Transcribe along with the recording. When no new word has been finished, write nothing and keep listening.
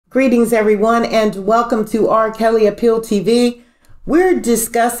Greetings, everyone, and welcome to R. Kelly Appeal TV. We're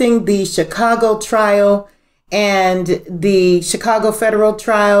discussing the Chicago trial and the Chicago federal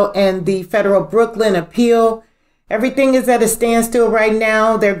trial and the federal Brooklyn appeal. Everything is at a standstill right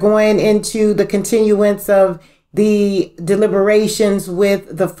now. They're going into the continuance of the deliberations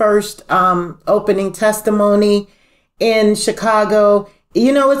with the first opening testimony in Chicago.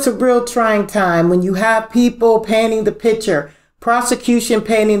 You know, it's a real trying time when you have people painting the picture, prosecution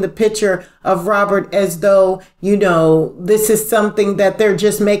painting the picture of Robert as though, you know, this is something that they're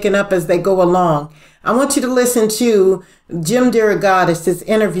just making up as they go along. I want you to listen to Jim Derogatos'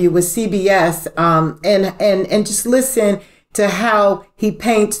 interview with CBS and just listen to how he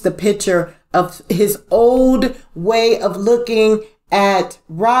paints the picture of his old way of looking at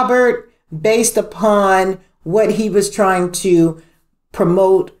Robert based upon what he was trying to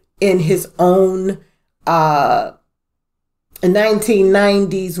promote in his own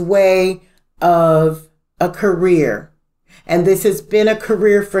 1990s way of a career. And this has been a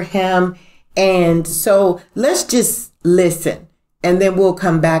career for him. And so let's just listen and then we'll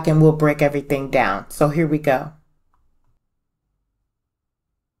come back and we'll break everything down. So here we go.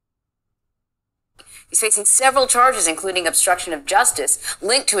 He's facing several charges, including obstruction of justice,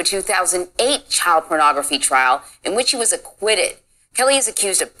 linked to a 2008 child pornography trial in which he was acquitted. Kelly is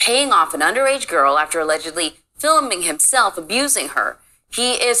accused of paying off an underage girl after allegedly filming himself abusing her.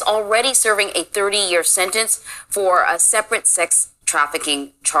 He is already serving a 30-year sentence for a separate sex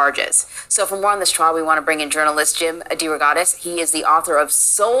trafficking charges. So for more on this trial, we want to bring in journalist Jim Derogatos. He is the author of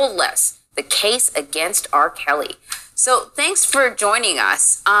Soulless, The Case Against R. Kelly. So thanks for joining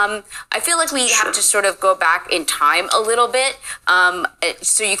us. I feel like we have to sort of go back in time a little bit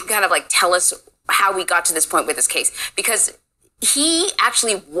so you can kind of like tell us how we got to this point with this case, because he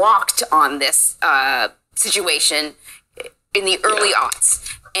actually walked on this situation in the early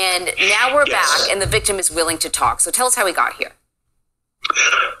aughts. And now we're back and the victim is willing to talk. So tell us how we got here.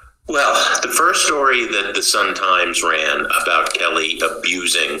 Well, the first story that the Sun-Times ran about Kelly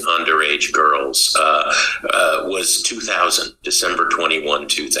abusing underage girls was 2000, December 21,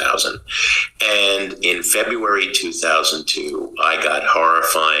 2000. And in February 2002, I got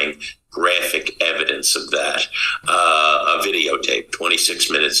horrifying graphic evidence of that, a videotape, 26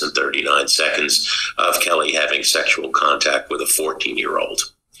 minutes and 39 seconds of Kelly having sexual contact with a 14-year-old.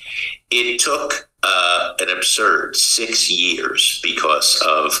 It took an absurd 6 years because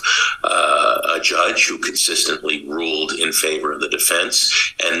of a judge who consistently ruled in favor of the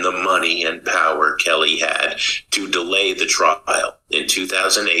defense and the money and power Kelly had to delay the trial. In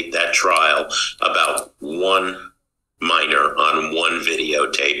 2008, that trial, about one minor on one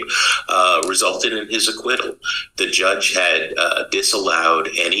videotape, resulted in his acquittal. The judge had disallowed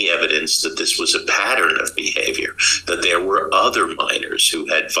any evidence that this was a pattern of behavior, that there were other minors who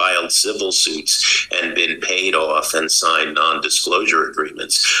had filed civil suits and been paid off and signed non-disclosure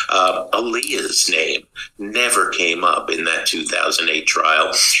agreements. Aaliyah's name never came up in that 2008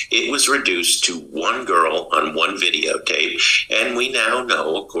 trial. It was reduced to one girl on one videotape, and we now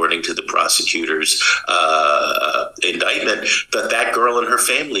know, according to the prosecutor's indictment, that girl and her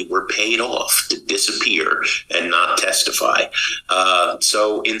family were paid off to disappear and not testify.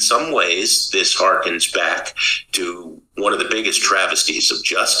 So in some ways, this harkens back to one of the biggest travesties of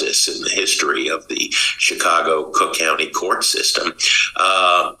justice in the history of the Chicago Cook County court system.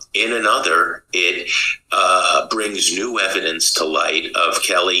 In another, it brings new evidence to light of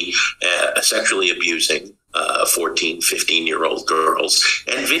Kelly sexually abusing 14, 15-year-old girls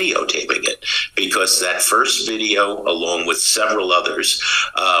and videotaping it, because that first video, along with several others,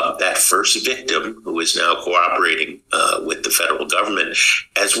 that first victim, who is now cooperating with the federal government,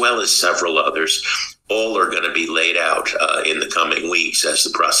 as well as several others, all are going to be laid out in the coming weeks as the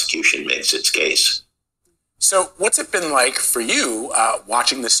prosecution makes its case. So what's it been like for you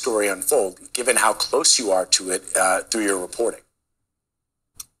watching this story unfold, given how close you are to it through your reporting?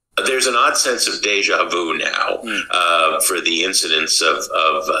 There's an odd sense of deja vu now for the incidents of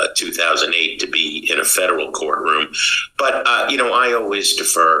 2008 to be in a federal courtroom. But, I always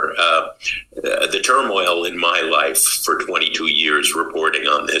defer. The turmoil in my life for 22 years reporting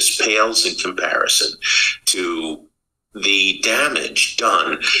on this pales in comparison to the damage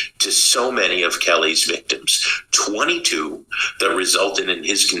done to so many of Kelly's victims. 22 that resulted in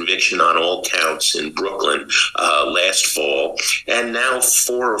his conviction on all counts in Brooklyn last fall, and now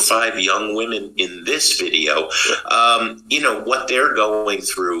 4 or 5 young women in this video. What they're going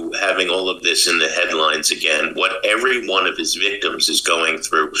through, having all of this in the headlines again, what every one of his victims is going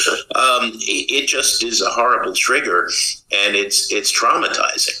through, it just is a horrible trigger, and it's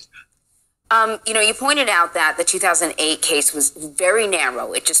traumatizing. You pointed out that the 2008 case was very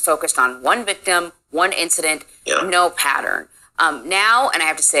narrow. It just focused on one victim, one incident, no pattern. Now, and I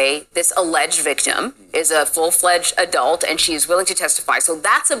have to say, this alleged victim is a full-fledged adult, and she's willing to testify. So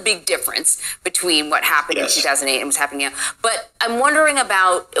that's a big difference between what happened in 2008 and what's happening now. But I'm wondering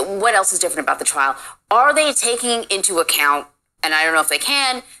about what else is different about the trial. Are they taking into account, and I don't know if they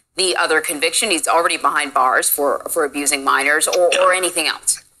can, the other conviction? He's already behind bars for abusing minors, or anything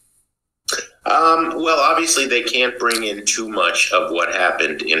else? Well, obviously, they can't bring in too much of what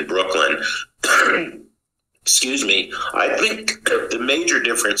happened in Brooklyn. Excuse me. I think the major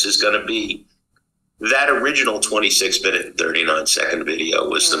difference is going to be that original 26-minute, 39-second video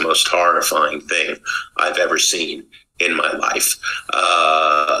was the most horrifying thing I've ever seen in my life.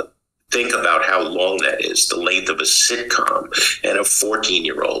 Think about how long that is, the length of a sitcom, and a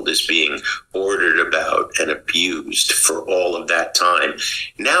 14-year-old is being ordered about and abused for all of that time.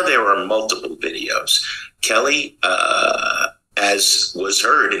 Now there are multiple videos. Kelly, as was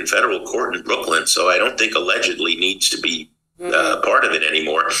heard in federal court in Brooklyn, so I don't think allegedly needs to be part of it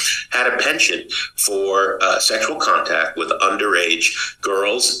anymore, had a penchant for sexual contact with underage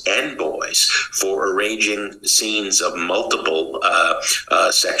girls and boys, for arranging scenes of multiple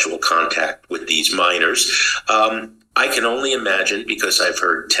sexual contact with these minors. I can only imagine, because I've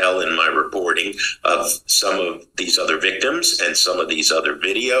heard tell in my reporting of some of these other victims and some of these other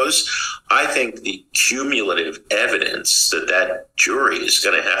videos, I think the cumulative evidence that jury is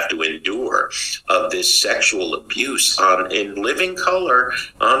going to have to endure of this sexual abuse in living color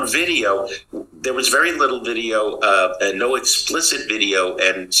on video. There was very little video and no explicit video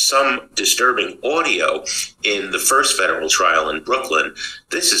and some disturbing audio in the first federal trial in Brooklyn.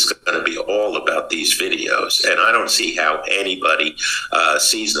 This is going to be all about these videos, and I don't see how anybody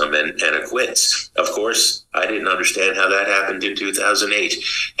sees them and acquits. Of course, I didn't understand how that happened in 2008.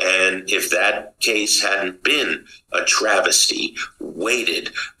 And if that case hadn't been a travesty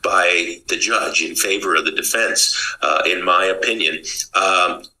weighted by the judge in favor of the defense, in my opinion,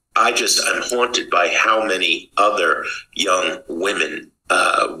 I'm haunted by how many other young women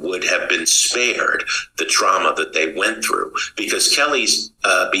would have been spared the trauma that they went through, because Kelly's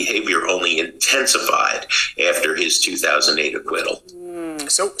behavior only intensified after his 2008 acquittal.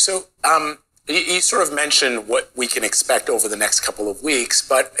 You sort of mentioned what we can expect over the next couple of weeks,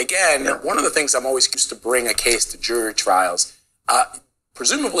 but again, one of the things I'm always used to bring a case to jury trials,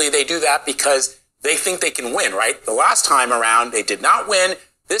 presumably they do that because they think they can win, right? The last time around, they did not win.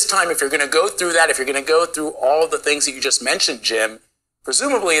 This time, if you're going to go through that, if you're going to go through all the things that you just mentioned, Jim,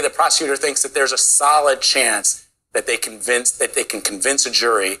 presumably the prosecutor thinks that there's a solid chance that they can convince a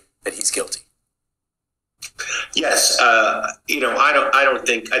jury that he's guilty. Yes, I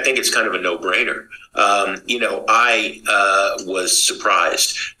think it's kind of a no-brainer. I was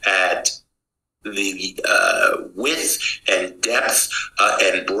surprised at the width and depth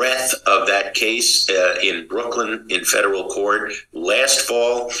and breadth of that case in Brooklyn in federal court. Last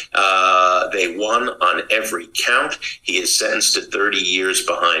fall, they won on every count. He is sentenced to 30 years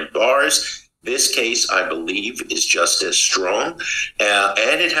behind bars. This case, I believe, is just as strong,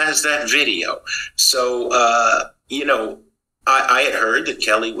 and it has that video. So, I had heard that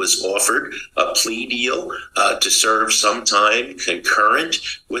Kelly was offered a plea deal to serve some time concurrent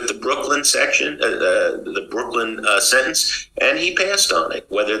with the Brooklyn section, the Brooklyn sentence, and he passed on it.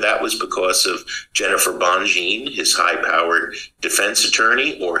 Whether that was because of Jennifer Bonjean, his high-powered defense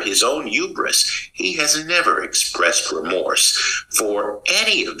attorney, or his own hubris, he has never expressed remorse for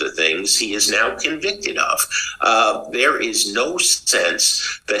any of the things he is now convicted of. There is no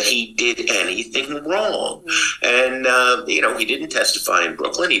sense that he did anything wrong. And, he didn't testify in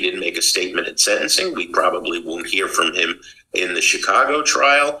Brooklyn. He didn't make a statement at sentencing. We probably won't hear from him in the Chicago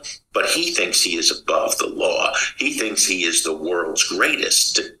trial, but he thinks he is above the law. He thinks he is the world's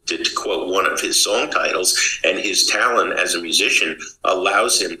greatest, to quote one of his song titles, and his talent as a musician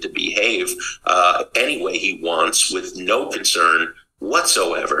allows him to behave any way he wants with no concern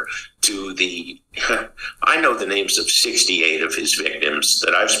whatsoever to I know the names of 68 of his victims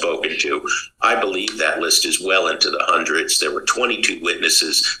that I've spoken to. I believe that list is well into the hundreds. There were 22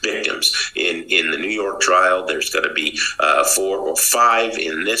 victims in the New York trial. There's going to be 4 or 5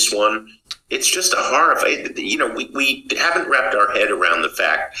 in this one. It's just a horrifying, we haven't wrapped our head around the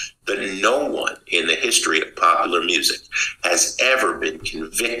fact that no one in the history of popular music has ever been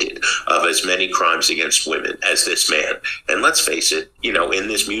convicted of as many crimes against women as this man. And let's face it, in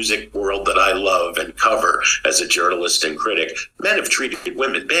this music world that I love and cover as a journalist and critic, men have treated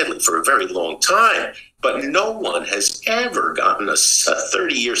women badly for a very long time. But no one has ever gotten a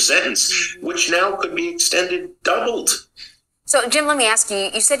 30-year sentence, which now could be extended doubled. So, Jim, let me ask you,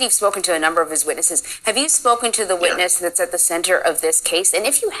 you said you've spoken to a number of his witnesses. Have you spoken to the witness that's at the center of this case? And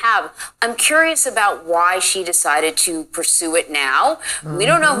if you have, I'm curious about why she decided to pursue it now. We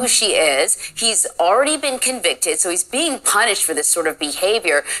don't know who she is. He's already been convicted, so he's being punished for this sort of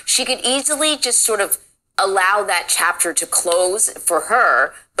behavior. She could easily just sort of allow that chapter to close for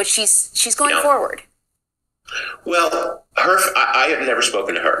her, but she's going forward. Well, I have never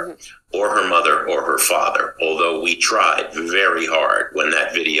spoken to her or her mother or her father, although we tried very hard when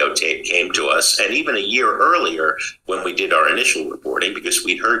that videotape came to us, and even a year earlier when we did our initial reporting, because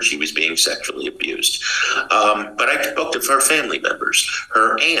we'd heard she was being sexually abused. But I spoke to her family members.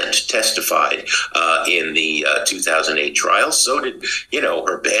 Her aunt testified in the 2008 trial. So did,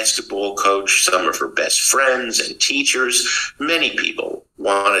 her basketball coach, some of her best friends and teachers. Many people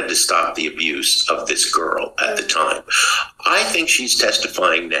wanted to stop the abuse of this girl at the time. I think she's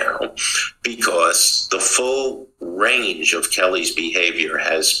testifying now because the full range of Kelly's behavior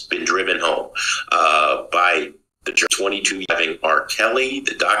has been driven home by the 22 having R. Kelly,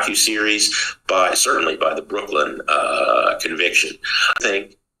 the docuseries, certainly by the Brooklyn conviction. I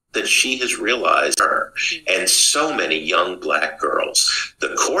think that she has realized her and so many young Black girls.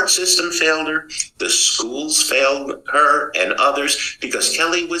 The court system failed her, the schools failed her and others, because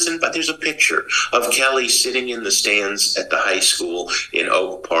Kelly was there's a picture of Kelly sitting in the stands at the high school in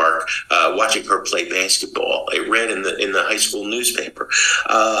Oak Park, watching her play basketball. It read in the high school newspaper.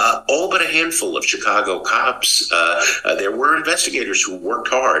 All but a handful of Chicago cops. There were investigators who worked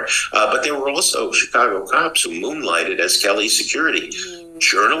hard, but there were also Chicago cops who moonlighted as Kelly's security.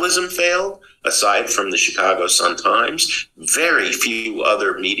 Journalism failed, aside from the Chicago Sun-Times. Very few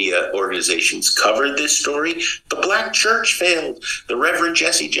other media organizations covered this story. The Black Church failed. The Reverend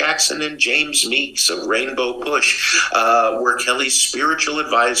Jesse Jackson and James Meeks of Rainbow Push were Kelly's spiritual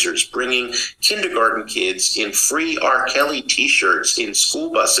advisors, bringing kindergarten kids in free R. Kelly t-shirts in school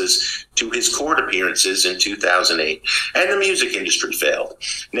buses to his court appearances in 2008. And the music industry failed.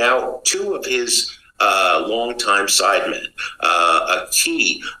 Now, two of his longtime sidemen, a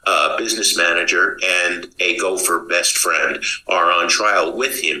key business manager and a gopher best friend, are on trial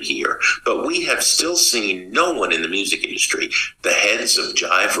with him here. But we have still seen no one in the music industry, the heads of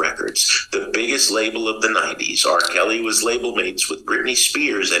Jive Records, the biggest label of the 90s. R. Kelly was label mates with Britney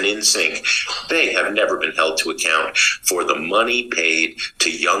Spears and NSYNC. They have never been held to account for the money paid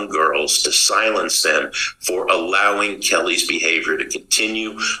to young girls to silence them for allowing Kelly's behavior to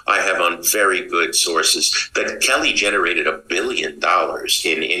continue. I have on very good sources that Kelly generated $1 billion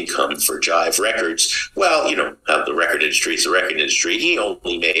in income for Jive Records. Well, you know how the record industry is the record industry. He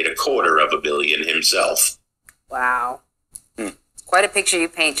only made $250 million himself. Wow. Quite a picture you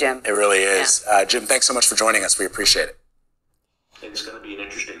paint, Jim. It really is. Jim, thanks so much for joining us. We appreciate it. It's going to be an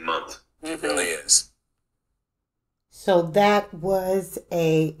interesting month. It really is. So that was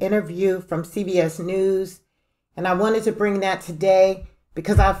an interview from CBS News, and I wanted to bring that today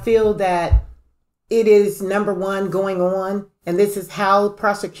because I feel that it is number one going on, and this is how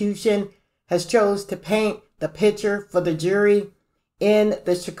prosecution has chose to paint the picture for the jury in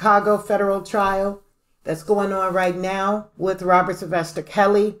the Chicago federal trial that's going on right now with Robert Sylvester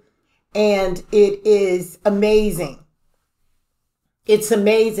Kelly. And it is amazing. It's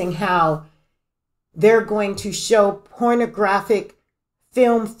amazing how they're going to show pornographic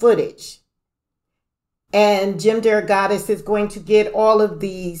film footage. And Jim Derogatos is going to get all of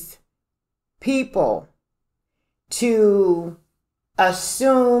these people to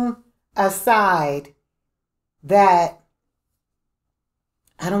assume a side that,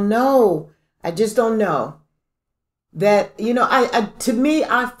 I don't know. I just don't know. That, you know, to me,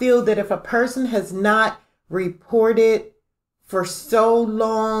 I feel that if a person has not reported for so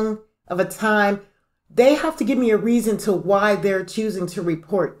long of a time, they have to give me a reason to why they're choosing to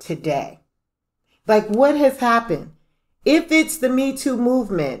report today. Like, what has happened? If it's the Me Too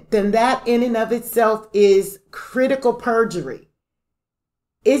movement, then that in and of itself is critical perjury.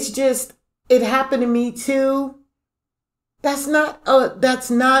 It's just, it happened to me too. That's not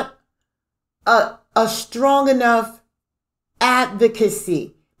a strong enough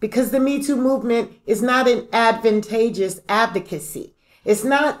advocacy, because the Me Too movement is not an advantageous advocacy. It's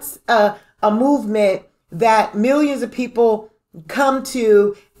not a movement that millions of people come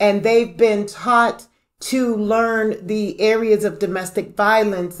to and they've been taught to learn the areas of domestic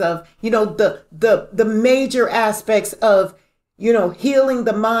violence, of, you know, the major aspects of, you know, healing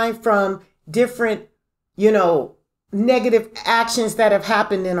the mind from different, you know, negative actions that have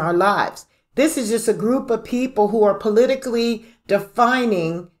happened in our lives. This is just a group of people who are politically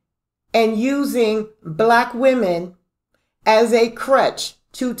defining and using Black women as a crutch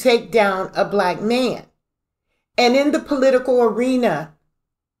to take down a Black man. And in the political arena,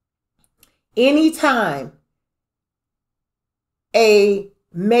 anytime a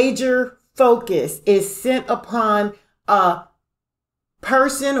major focus is sent upon a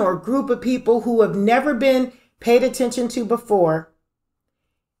person or group of people who have never been paid attention to before,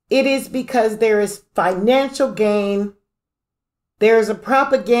 it is because there is financial gain. There is a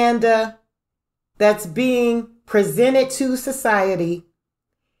propaganda that's being presented to society.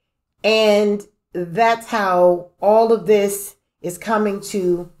 And that's how all of this is coming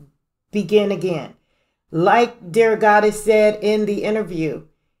to begin again. Like Derogatos said in the interview,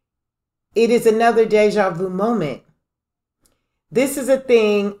 it is another deja vu moment. This is a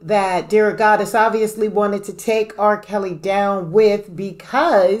thing that Derogatos obviously wanted to take R. Kelly down with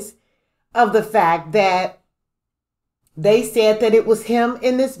because of the fact that they said that it was him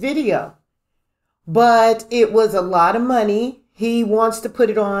in this video. But it was a lot of money. He wants to put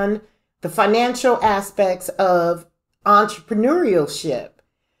it on the financial aspects of entrepreneurship.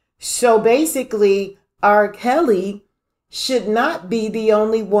 So basically, R. Kelly should not be the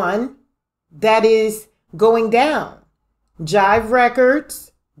only one that is going down. Jive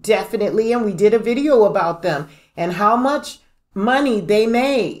Records, definitely, and we did a video about them and how much money they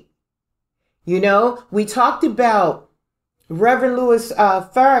made. You know, we talked about Reverend Louis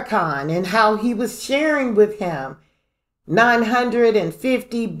Farrakhan and how he was sharing with him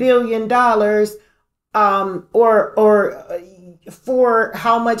 $950 billion for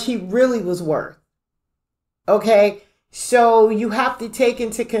how much he really was worth. Okay, so you have to take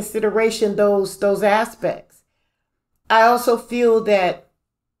into consideration those aspects. I also feel that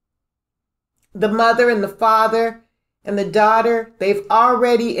the mother and the father and the daughter, they've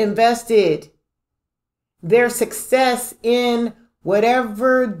already invested their success in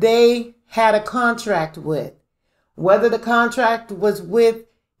whatever they had a contract with. Whether the contract was with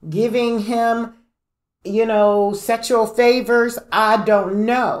giving him, sexual favors, I don't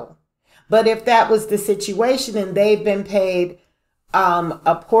know. But if that was the situation and they've been paid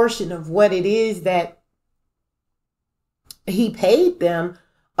a portion of what it is that he paid them,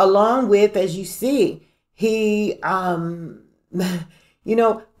 along with, as you see, he, I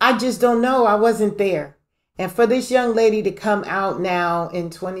just don't know. I wasn't there. And for this young lady to come out now in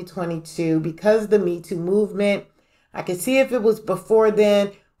 2022, because of the Me Too movement, I could see if it was before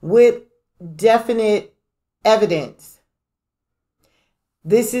then with definite evidence.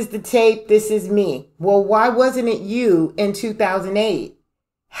 This is the tape. This is me. Well, why wasn't it you in 2008?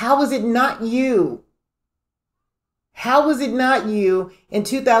 How was it not you? How was it not you in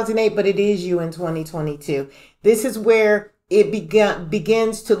 2008, but it is you in 2022? This is where it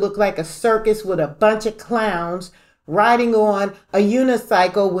begins to look like a circus with a bunch of clowns riding on a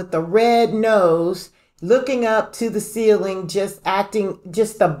unicycle with a red nose, looking up to the ceiling, just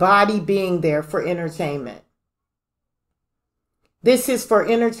the body being there for entertainment. This is for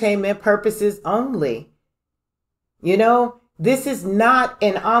entertainment purposes only. This is not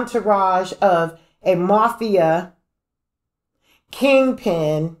an entourage of a mafia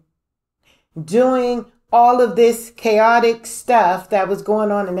kingpin doing all of this chaotic stuff that was going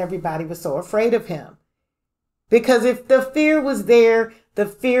on, and everybody was so afraid of him. Because if the fear was there, the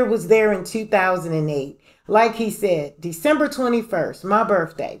fear was there in 2008. Like he said, December 21st, my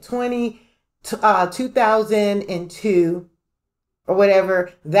birthday, 2002 or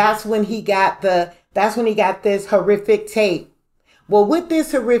whatever, that's when he got this horrific tape. Well, with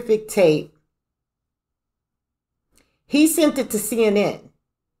this horrific tape, he sent it to CNN.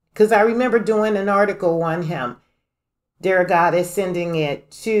 Because I remember doing an article on him. Derogatos sending it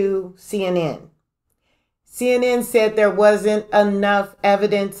to CNN. CNN said there wasn't enough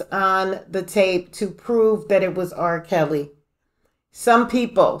evidence on the tape to prove that it was R. Kelly. Some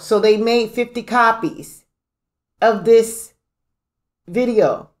people, so they made 50 copies of this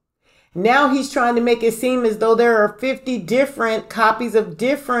video. Now he's trying to make it seem as though there are 50 different copies of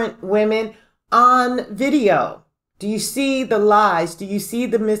different women on video. Do you see the lies? Do you see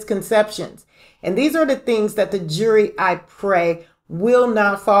the misconceptions? And these are the things that the jury, I pray, will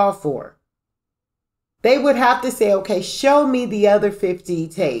not fall for. They would have to say, okay, show me the other 50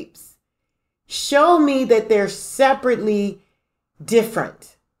 tapes. Show me that they're separately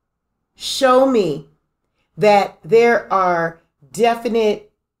different. Show me that there are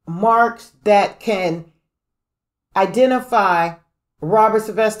definite marks that can identify Robert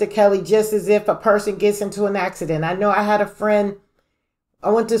Sylvester Kelly, just as if a person gets into an accident. I know I had a friend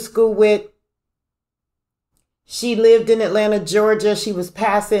I went to school with. She lived in Atlanta, Georgia. She was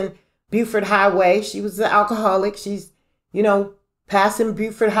passing Buford Highway. She was an alcoholic. She's, passing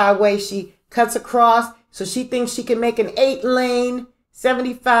Buford Highway. She cuts across, so she thinks she can make an 8-lane,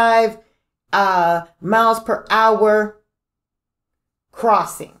 75 miles per hour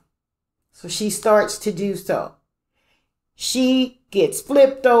crossing. So she starts to do so. She gets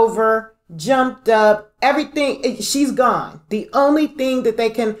flipped over, jumped up, everything. She's gone. The only thing that they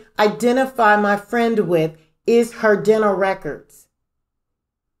can identify my friend with is her dental records.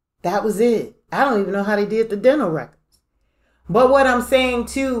 That was it. I don't even know how they did the dental records. But what I'm saying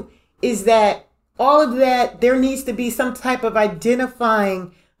too is that all of that, there needs to be some type of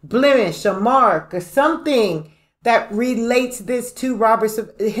identifying blemish, a mark, or something that relates this to Robert,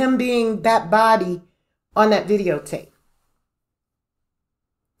 him being that body on that videotape.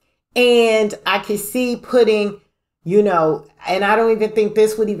 And I could see putting, and I don't even think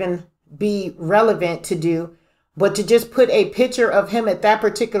this would even be relevant to do, but to just put a picture of him at that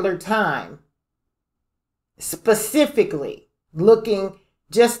particular time, specifically looking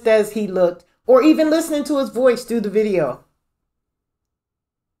just as he looked, or even listening to his voice through the video.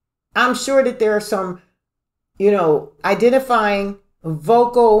 I'm sure that there are some, identifying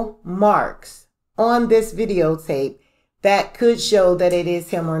vocal marks on this videotape that could show that it is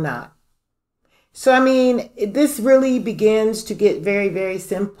him or not. So, this really begins to get very, very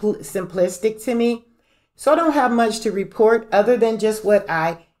simplistic to me. So I don't have much to report other than just what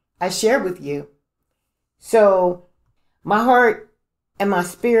I shared with you. So my heart and my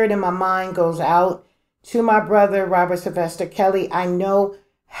spirit and my mind goes out to my brother, Robert Sylvester Kelly. I know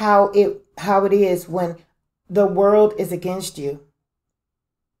how it is when the world is against you.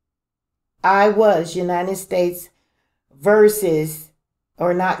 I was United States versus,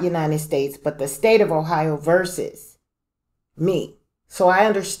 or not United States, but the state of Ohio versus me. So I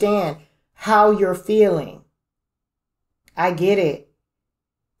understand how you're feeling. I get it.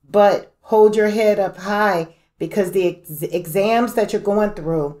 But hold your head up high, because the exams that you're going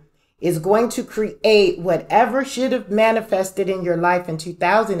through is going to create whatever should have manifested in your life in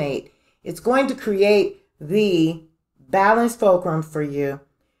 2008. It's going to create the balanced fulcrum for you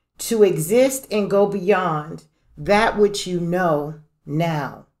to exist and go beyond that which you know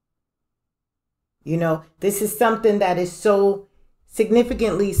now. This is something that is so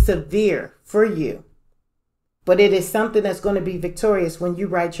significantly severe for you, but it is something that's going to be victorious when you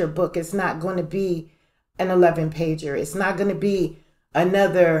write your book. It's not going to be an 11-pager. It's not going to be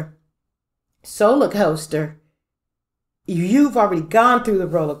another solar coaster. You've already gone through the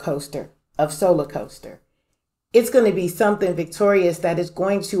roller coaster of solar coaster. It's going to be something victorious that is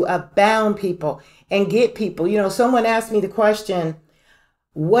going to abound people and get people. Someone asked me the question,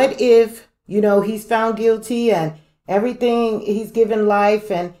 what if, he's found guilty and everything, he's given life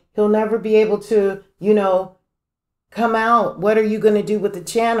and he'll never be able to, come out. What are you going to do with the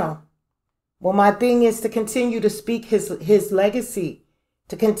channel? Well, my thing is to continue to speak his legacy,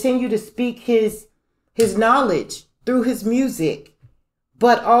 to continue to speak his knowledge through his music,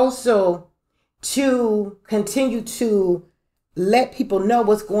 but also to continue to let people know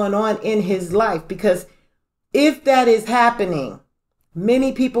what's going on in his life. Because if that is happening,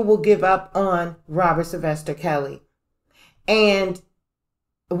 many people will give up on Robert Sylvester Kelly. And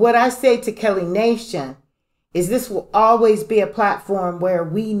what I say to Kelly Nation is this will always be a platform where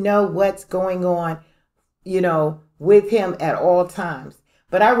we know what's going on, with him at all times.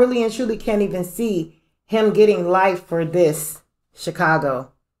 But I really and truly can't even see him getting life for this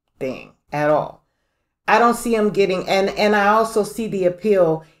Chicago thing at all. I don't see him getting, and I also see the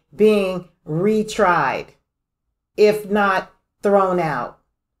appeal being retried, if not thrown out.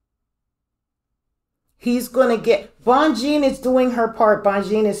 He's going to get, Bonjean is doing her part.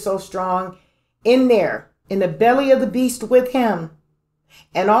 Bonjean is so strong in there, in the belly of the beast with him.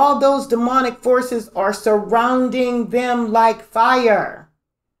 And all those demonic forces are surrounding them like fire.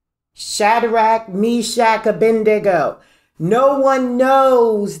 Shadrach, Meshach, Abednego. No one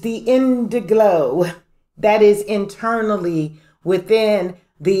knows the indiglow that is internally within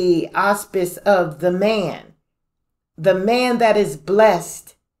the auspice of the man that is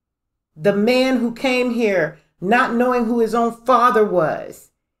blessed, the man who came here not knowing who his own father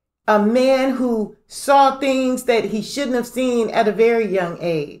was, a man who saw things that he shouldn't have seen at a very young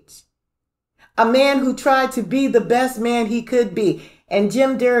age, a man who tried to be the best man he could be. And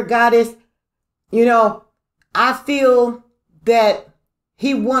Jim Derogatos, I feel that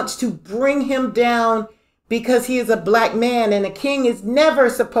he wants to bring him down because he is a black man, and a king is never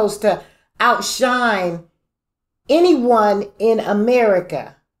supposed to outshine anyone in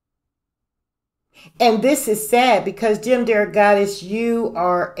America. And this is sad because Jim Derogatos, you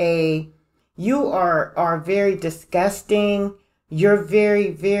are very disgusting. You're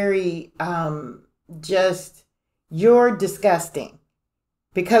very, very, you're disgusting,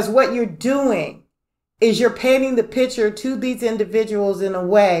 because what you're doing is you're painting the picture to these individuals in a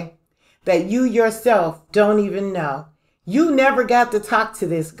way that you yourself don't even know. You never got to talk to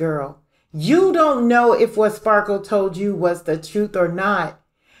this girl. You don't know if what Sparkle told you was the truth or not.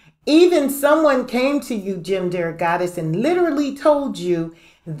 Even someone came to you, Jim Derogatos, and literally told you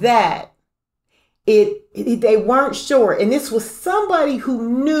that they weren't sure. And this was somebody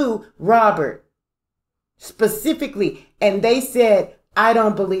who knew Robert specifically. And they said, I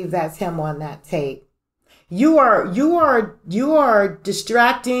don't believe that's him on that tape. You are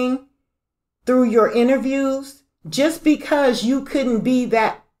distracting through your interviews just because you couldn't be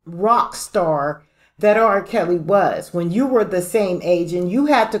that rock star that R. Kelly was when you were the same age, and you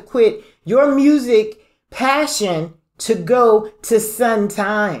had to quit your music passion to go to Sun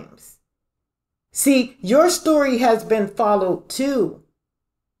Times. See, your story has been followed too.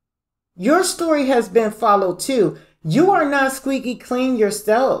 Your story has been followed too. You are not squeaky clean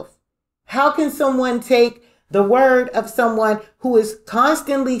yourself. How can someone take the word of someone who is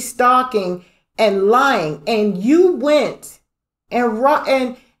constantly stalking and lying? And you went and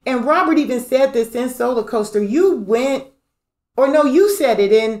Robert even said this in Solar Coaster. You said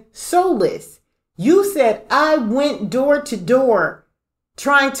it in Soulless. You said, I went door to door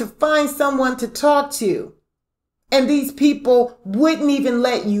trying to find someone to talk to. And these people wouldn't even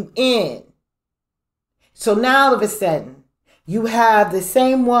let you in. So now all of a sudden, you have the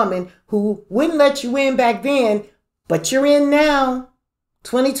same woman who wouldn't let you in back then, but you're in now,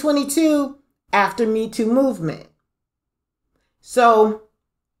 2022, after Me Too movement. So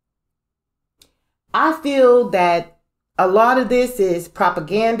I feel that a lot of this is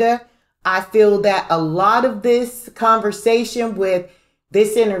propaganda. I feel that a lot of this conversation with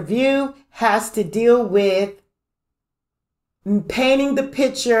this interview has to deal with painting the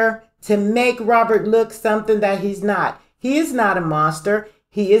picture to make Robert look something that he's not. He is not a monster.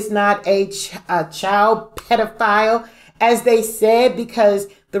 He is not a child pedophile, as they said, because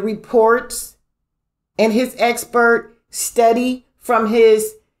the reports and his expert study from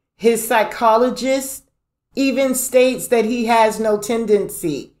his psychologist even states that he has no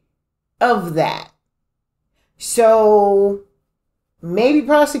tendency of that. So maybe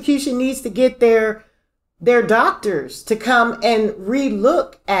prosecution needs to get their doctors to come and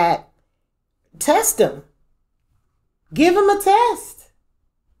relook at, test him. Give him a test.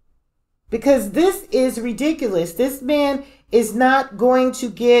 Because this is ridiculous. This man is not going to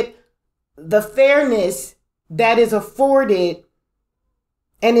get the fairness that is afforded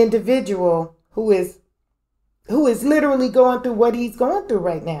an individual who is literally going through what he's going through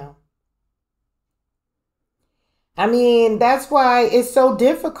right now. I mean, that's why it's so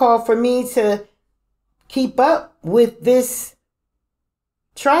difficult for me to keep up with this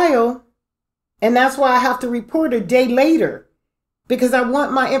trial. And that's why I have to report a day later, because I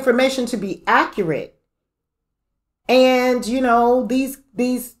want my information to be accurate. And, you know, these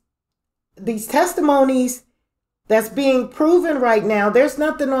testimonies that's being proven right now, there's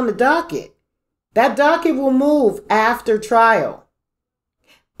nothing on the docket. That docket will move after trial.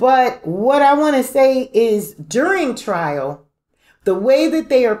 But what I want to say is during trial, the way that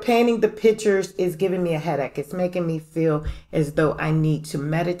they are painting the pictures is giving me a headache. It's making me feel as though I need to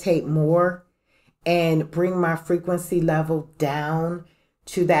meditate more and bring my frequency level down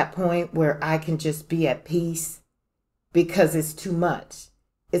to that point where I can just be at peace, because it's too much.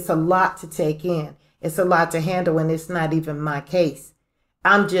 It's a lot to take in. It's a lot to handle, and it's not even my case.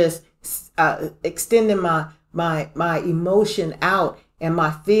 I'm just extending my emotion out and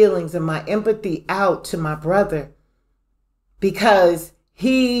my feelings and my empathy out to my brother, because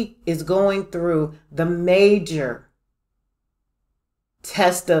he is going through the major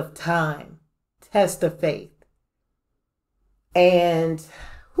test of time, test of faith. And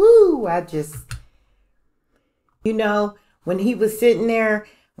when he was sitting there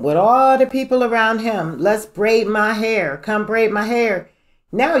with all the people around him, let's braid my hair, come braid my hair.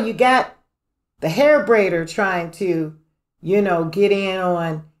 Now you got the hair braider trying to, get in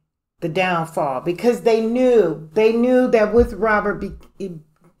on the downfall, because they knew that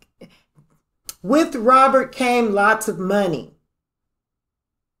with Robert came lots of money.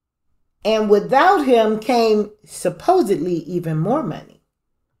 And without him came supposedly even more money.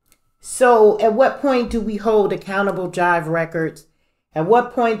 So at what point do we hold accountable Jive Records? At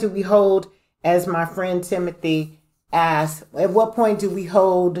what point do we hold, as my friend Timothy asked, at what point do we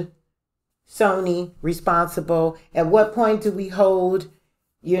hold Sony responsible? At what point do we hold,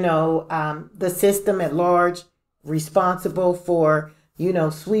 the system at large responsible for,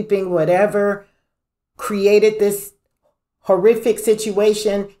 sweeping whatever created this horrific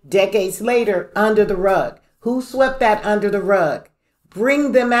situation decades later under the rug? Who swept that under the rug?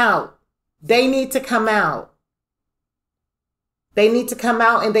 Bring them out. They need to come out. They need to come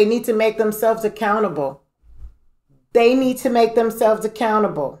out and they need to make themselves accountable. They need to make themselves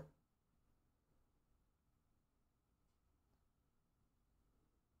accountable.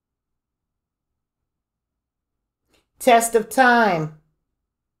 Test of time.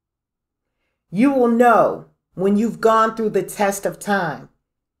 You will know when you've gone through the test of time.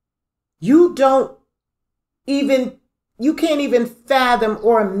 You can't even fathom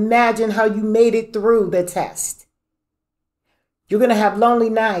or imagine how you made it through the test. You're going to have lonely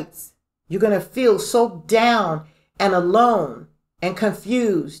nights. You're going to feel so down and alone and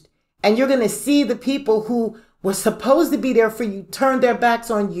confused. And you're going to see the people who were supposed to be there for you turn their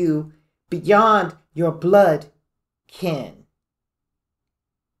backs on you beyond your blood kin.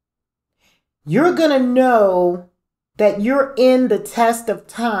 You're going to know that you're in the test of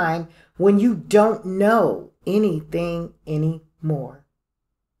time when you don't know anything anymore.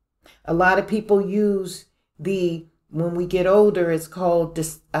 A lot of people use when we get older, it's called,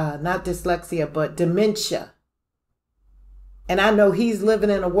 not dyslexia, but dementia. And I know he's living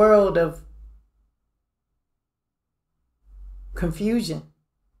in a world of confusion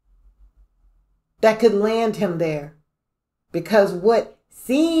that could land him there. Because what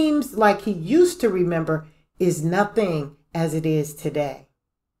seems like he used to remember is nothing as it is today.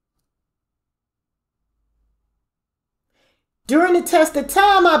 During the test of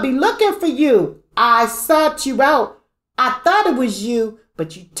time, I'll be looking for you. I sought you out. I thought it was you,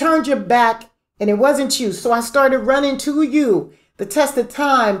 but you turned your back and it wasn't you. So I started running to you. The test of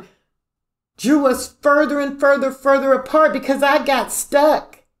time drew us further and further apart because I got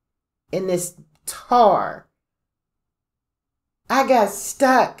stuck in this tar. I got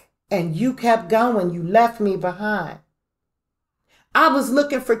stuck and you kept going. You left me behind. I was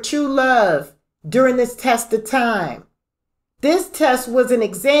looking for true love during this test of time. This test was an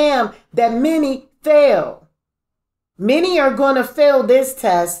exam that many fail. Many are going to fail this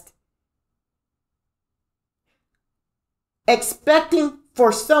test, expecting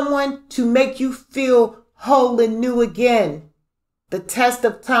for someone to make you feel whole and new again. The test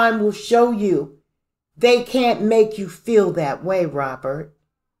of time will show you they can't make you feel that way, Robert.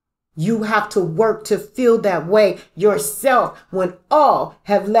 You have to work to feel that way yourself when all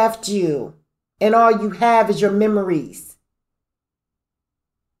have left you and all you have is your memories.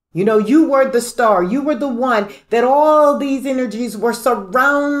 You know, you were the star. You were the one that all these energies were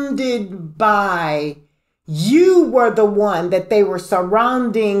surrounded by. You were the one that they were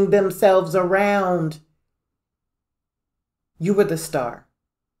surrounding themselves around. You were the star.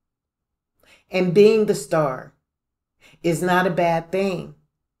 And being the star is not a bad thing.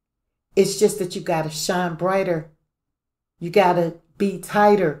 It's just that you got to shine brighter. You got to be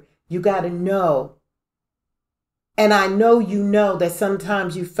tighter. You got to know. And I know you know that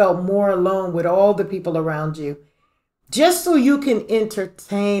sometimes you felt more alone with all the people around you. Just so you can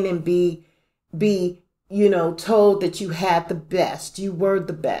entertain and be told that you had the best. You were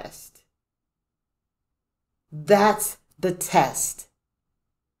the best. That's the test.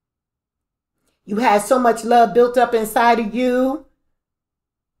 You had so much love built up inside of you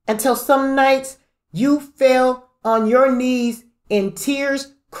until some nights you fell on your knees in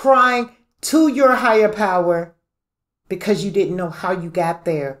tears, crying to your higher power because you didn't know how you got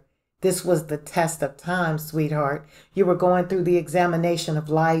there. This was the test of time, sweetheart. You were going through the examination of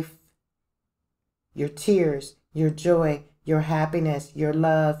life. Your tears, your joy, your happiness, your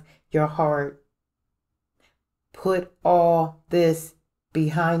love, your heart. Put all this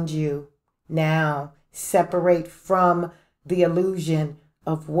behind you. Now separate from the illusion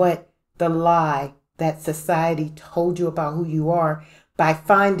of what the lie that society told you about who you are by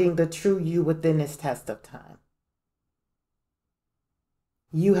finding the true you within this test of time.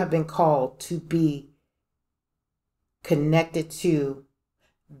 You have been called to be connected to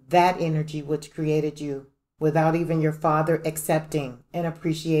that energy which created you without even your father accepting and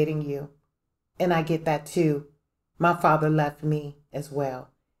appreciating you. And I get that too. My father left me as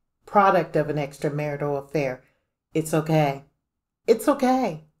well. Product of an extramarital affair. It's okay. It's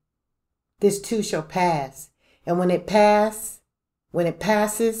okay. This too shall pass. And when it passes,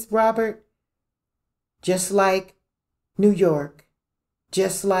 Robert, just like New York,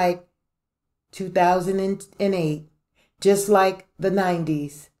 just like 2008, just like the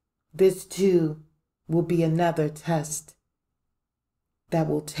 90s, this too will be another test that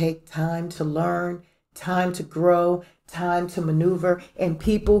will take time to learn, time to grow, time to maneuver. And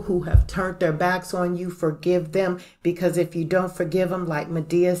people who have turned their backs on you, forgive them, because if you don't forgive them, like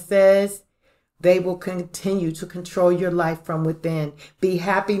Medea says, they will continue to control your life from within. Be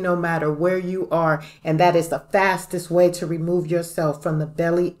happy no matter where you are. And that is the fastest way to remove yourself from the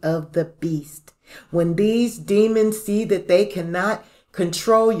belly of the beast. When these demons see that they cannot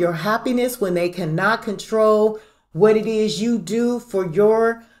control your happiness, when they cannot control what it is you do for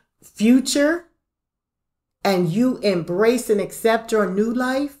your future, and you embrace and accept your new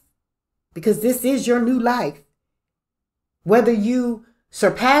life, because this is your new life, whether you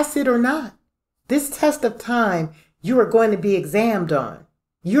surpass it or not, this test of time, you are going to be examined on.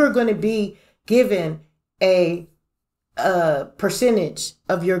 You're going to be given a percentage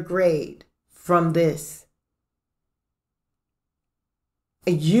of your grade from this.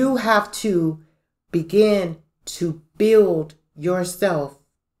 You have to begin to build yourself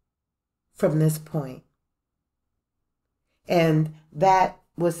from this point. And that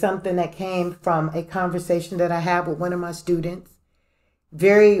was something that came from a conversation that I had with one of my students.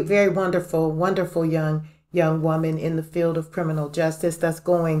 Very, very wonderful, wonderful young woman in the field of criminal justice that's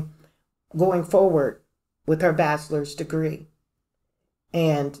going forward with her bachelor's degree.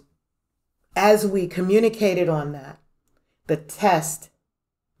 And as we communicated on that, the test,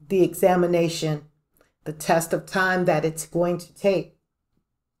 the examination, the test of time that it's going to take,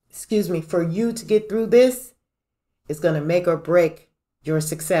 for you to get through this is going to make or break your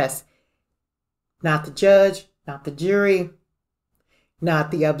success. Not the judge, not the jury,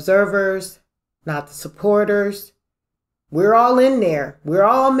 not the observers, not the supporters. We're all in there. We're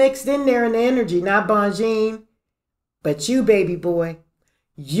all mixed in there in the energy, not Bonjean. But you, baby boy,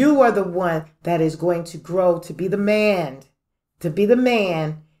 you are the one that is going to grow to be the man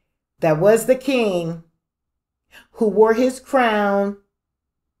that was the king, who wore his crown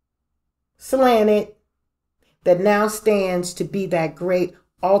slanted, that now stands to be that great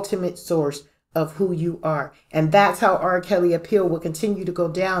ultimate source of who you are. And that's how R. Kelly Appeal will continue to go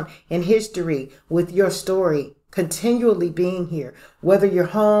down in history, with your story continually being here, whether you're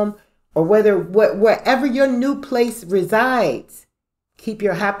home or wherever your new place resides. Keep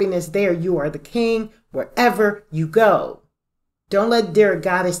your happiness there. You are the king wherever you go. Don't let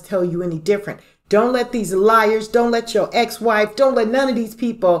Derogatos tell you any different. Don't let these liars, don't let your ex-wife, don't let none of these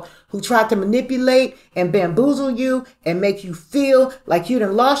people who try to manipulate and bamboozle you and make you feel like you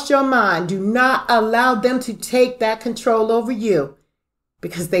done lost your mind. Do not allow them to take that control over you,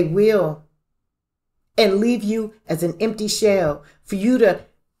 because they will, and leave you as an empty shell for you to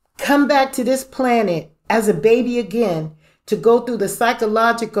come back to this planet as a baby again, to go through the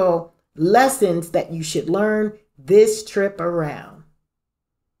psychological lessons that you should learn this trip around.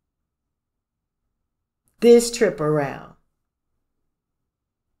 This trip around.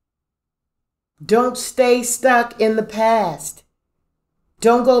 Don't stay stuck in the past.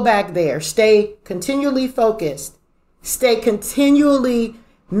 Don't go back there. Stay continually focused. Stay continually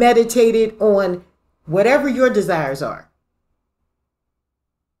meditated on whatever your desires are.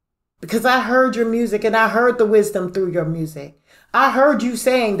 Because I heard your music and I heard the wisdom through your music. I heard you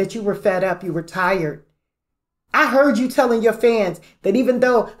saying that you were fed up, you were tired. I heard you telling your fans that even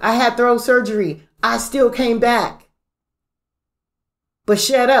though I had throat surgery, I still came back. But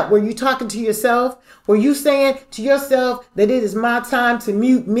shut up. Were you talking to yourself? Were you saying to yourself that it is my time to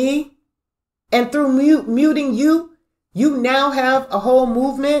mute me? And through muting you, you now have a whole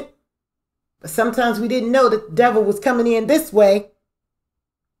movement? But sometimes we didn't know that the devil was coming in this way.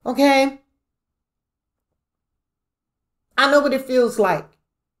 Okay? I know what it feels like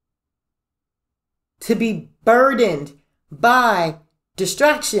to be burdened by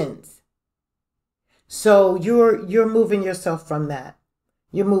distractions. So you're moving yourself from that.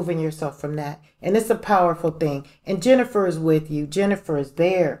 You're moving yourself from that. And it's a powerful thing. And Jennifer is with you. Jennifer is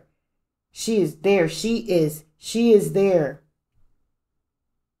there. She is there. She is there.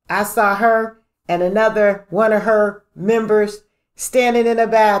 I saw her and another one of her members standing in a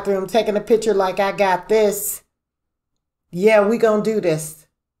bathroom taking a picture like, I got this. Yeah, we gonna do this.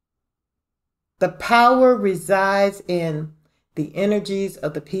 The power resides in the energies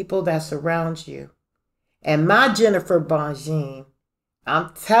of the people that surround you. And my Jennifer Bonjean,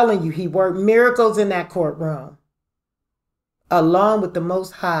 I'm telling you, he worked miracles in that courtroom, along with the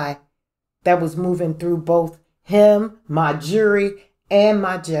Most High that was moving through both him, my jury, and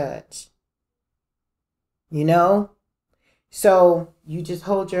my judge. You know? So you just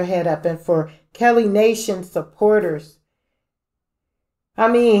hold your head up. And for Kelly Nation supporters, I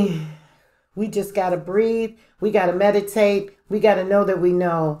mean, we just got to breathe. We got to meditate. We got to know that we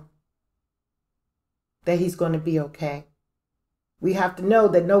know that he's going to be okay. We have to know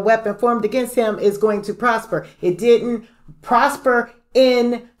that no weapon formed against him is going to prosper. It didn't prosper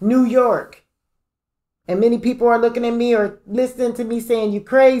in New York. And many people are looking at me or listening to me saying, you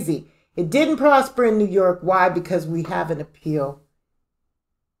crazy. It didn't prosper in New York. Why? Because we have an appeal.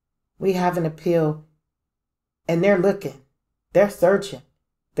 We have an appeal. And they're looking. They're searching.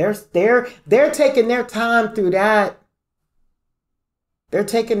 They're taking their time through that. They're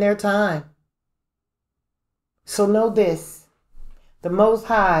taking their time. So know this. The Most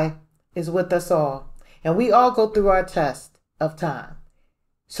High is with us all. And we all go through our test of time.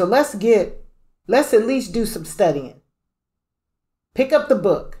 So let's at least do some studying. Pick up the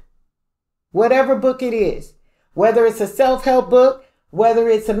book. Whatever book it is. Whether it's a self-help book, whether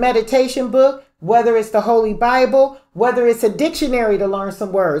it's a meditation book, whether it's the Holy Bible, whether it's a dictionary to learn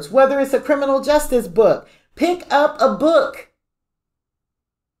some words, whether it's a criminal justice book. Pick up a book.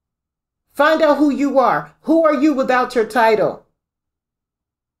 Find out who you are. Who are you without your title?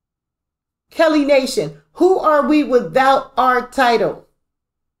 Kelly Nation, who are we without our title?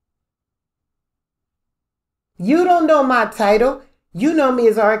 You don't know my title. You know me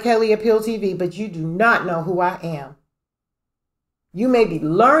as R. Kelly Appeal TV, but you do not know who I am. You may be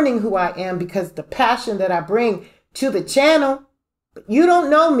learning who I am because the passion that I bring to the channel, but you don't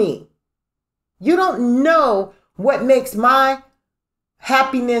know me. You don't know what makes my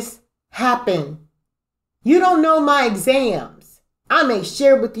happiness happen. You don't know my exams. I may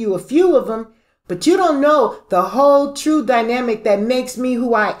share with you a few of them, but you don't know the whole true dynamic that makes me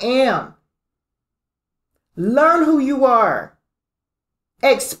who I am. Learn who you are.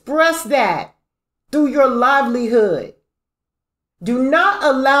 Express that through your livelihood. Do not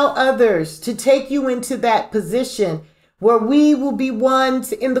allow others to take you into that position where we will be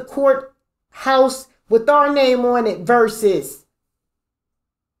ones in the courthouse with our name on it versus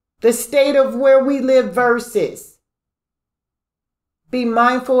the state of where we live versus. Be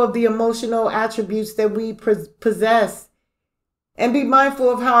mindful of the emotional attributes that we possess and be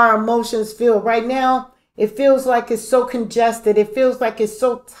mindful of how our emotions feel. Right now, it feels like it's so congested. It feels like it's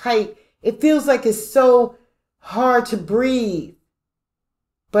so tight. It feels like it's so hard to breathe.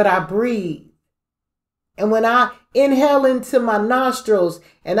 But I breathe. And when I inhale into my nostrils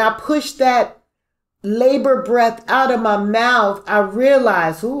and I push that labor breath out of my mouth, I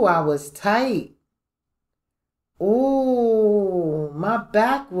realize, ooh, I was tight. Ooh, my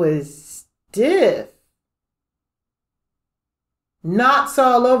back was stiff. Knots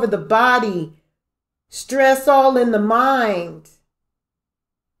all over the body. Stress all in the mind.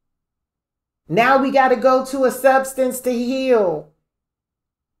 Now we got to go to a substance to heal.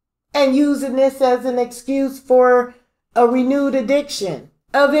 And using this as an excuse for a renewed addiction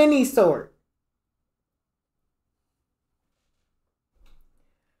of any sort.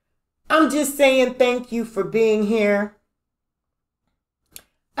 I'm just saying thank you for being here.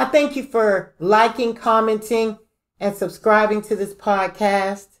 I thank you for liking, commenting, and subscribing to this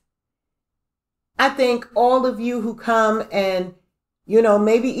podcast. I thank all of you who come and,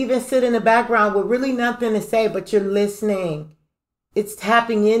 maybe even sit in the background with really nothing to say, but you're listening. It's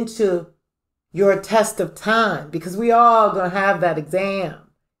tapping into your test of time because we all going to have that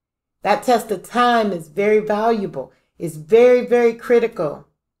exam. That test of time is very valuable. It's very, very critical.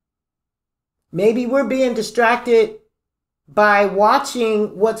 Maybe we're being distracted by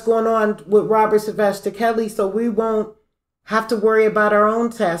watching what's going on with Robert Sylvester Kelly, so we won't have to worry about our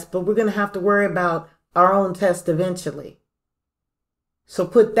own test, but we're going to have to worry about our own test eventually. So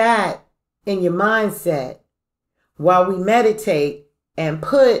put that in your mindset while we meditate and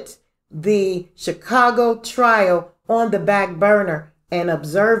put the Chicago trial on the back burner and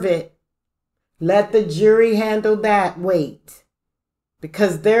observe it. Let the jury handle that weight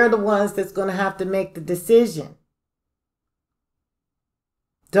because they're the ones that's going to have to make the decision.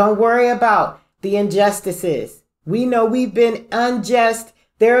 Don't worry about the injustices. We know we've been unjust.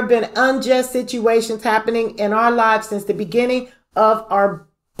 There have been unjust situations happening in our lives since the beginning of our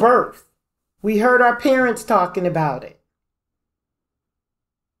birth. We heard our parents talking about it.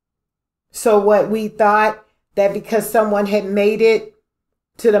 So what we thought that because someone had made it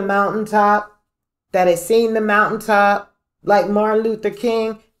to the mountaintop, that had seen the mountaintop, like Martin Luther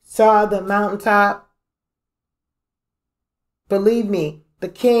King saw the mountaintop. Believe me, the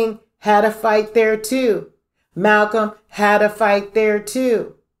King had a fight there too. Malcolm had a fight there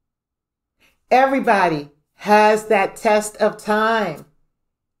too. Everybody has that test of time.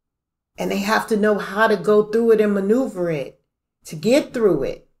 And they have to know how to go through it and maneuver it to get through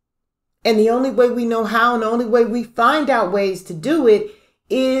it. And the only way we know how and the only way we find out ways to do it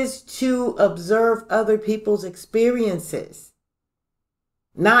is to observe other people's experiences.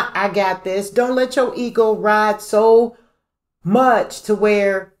 Not, I got this. Don't let your ego ride so much to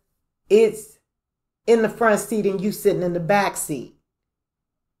where it's in the front seat and you sitting in the back seat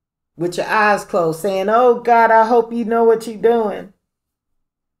with your eyes closed saying, oh God, I hope you know what you're doing.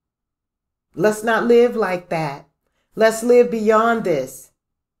 Let's not live like that. Let's live beyond this.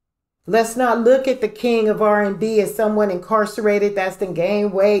 Let's not look at the king of R&B as someone incarcerated that's been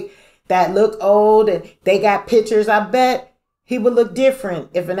gained weight, that look old, and they got pictures. I bet he would look different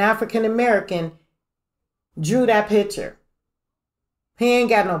if an African American drew that picture. He ain't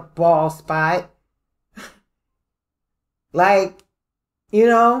got no bald spot. Like, you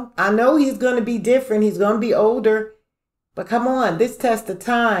know, I know he's going to be different. He's going to be older. But come on, this test of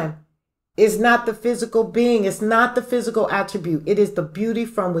time is not the physical being. It's not the physical attribute. It is the beauty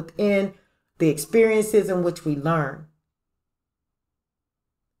from within, the experiences in which we learn.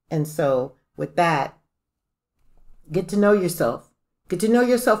 And so with that, get to know yourself. Get to know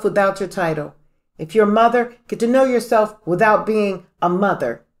yourself without your title. If you're a mother, get to know yourself without being a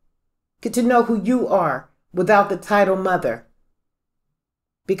mother. Get to know who you are without the title mother.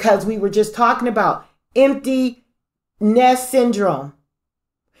 Because we were just talking about empty nest syndrome.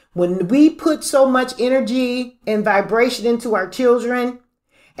 When we put so much energy and vibration into our children,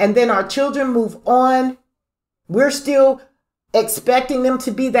 and then our children move on, we're still expecting them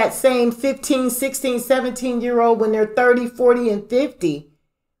to be that same 15, 16, 17-year-old when they're 30, 40, and 50.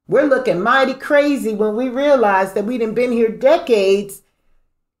 We're looking mighty crazy when we realize that we done been here decades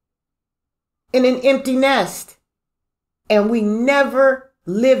in an empty nest. And we never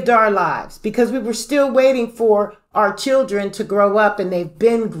lived our lives because we were still waiting for our children to grow up, and they've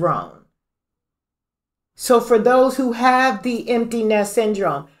been grown. So for those who have the empty nest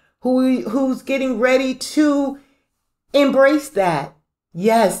syndrome, who's getting ready to embrace that,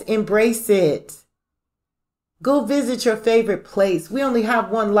 yes, embrace it. Go visit your favorite place. We only have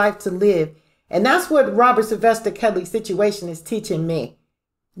one life to live. And that's what Robert Sylvester Kelly's situation is teaching me.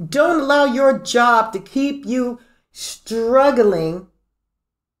 Don't allow your job to keep you struggling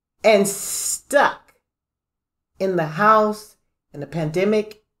and stuck in the house, and the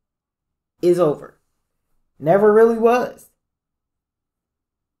pandemic is over. Never really was.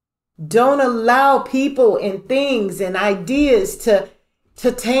 Don't allow people and things and ideas to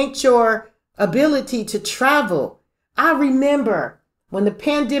taint your ability to travel. I remember when the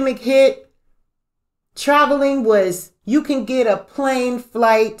pandemic hit, traveling was, you can get a plane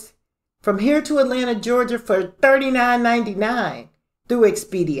flight from here to Atlanta, Georgia for $39.99 through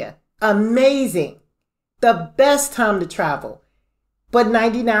Expedia. Amazing. The best time to travel. But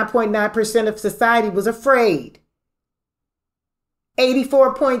 99.9% of society was afraid.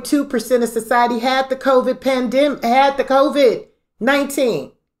 84.2% of society had the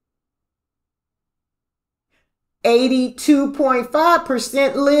COVID-19.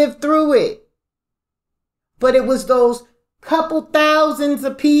 82.5% lived through it. But it was those couple thousands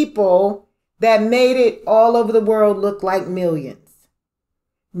of people that made it all over the world look like millions.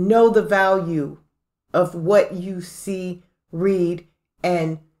 Know the value of what you see, read,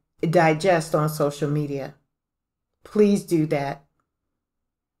 and digest on social media. Please do that.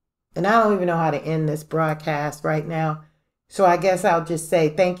 And I don't even know how to end this broadcast right now. So I guess I'll just say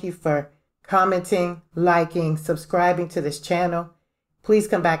thank you for commenting, liking, subscribing to this channel. Please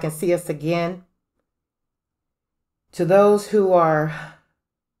come back and see us again. To those who are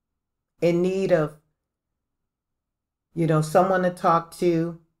in need of, someone to talk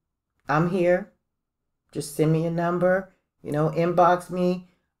to, I'm here. Just send me a number, inbox me.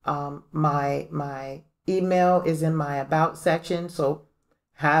 My email is in my about section. So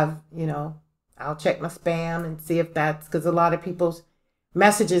I'll check my spam and see if that's, because a lot of people's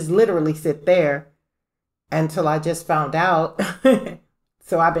messages literally sit there until I just found out.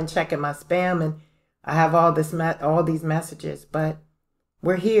 So I've been checking my spam and I have all these messages, but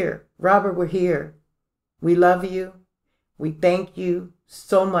we're here. Robert, we're here. We love you. We thank you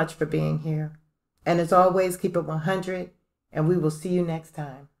so much for being here. And as always, keep it 100, and we will see you next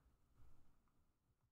time.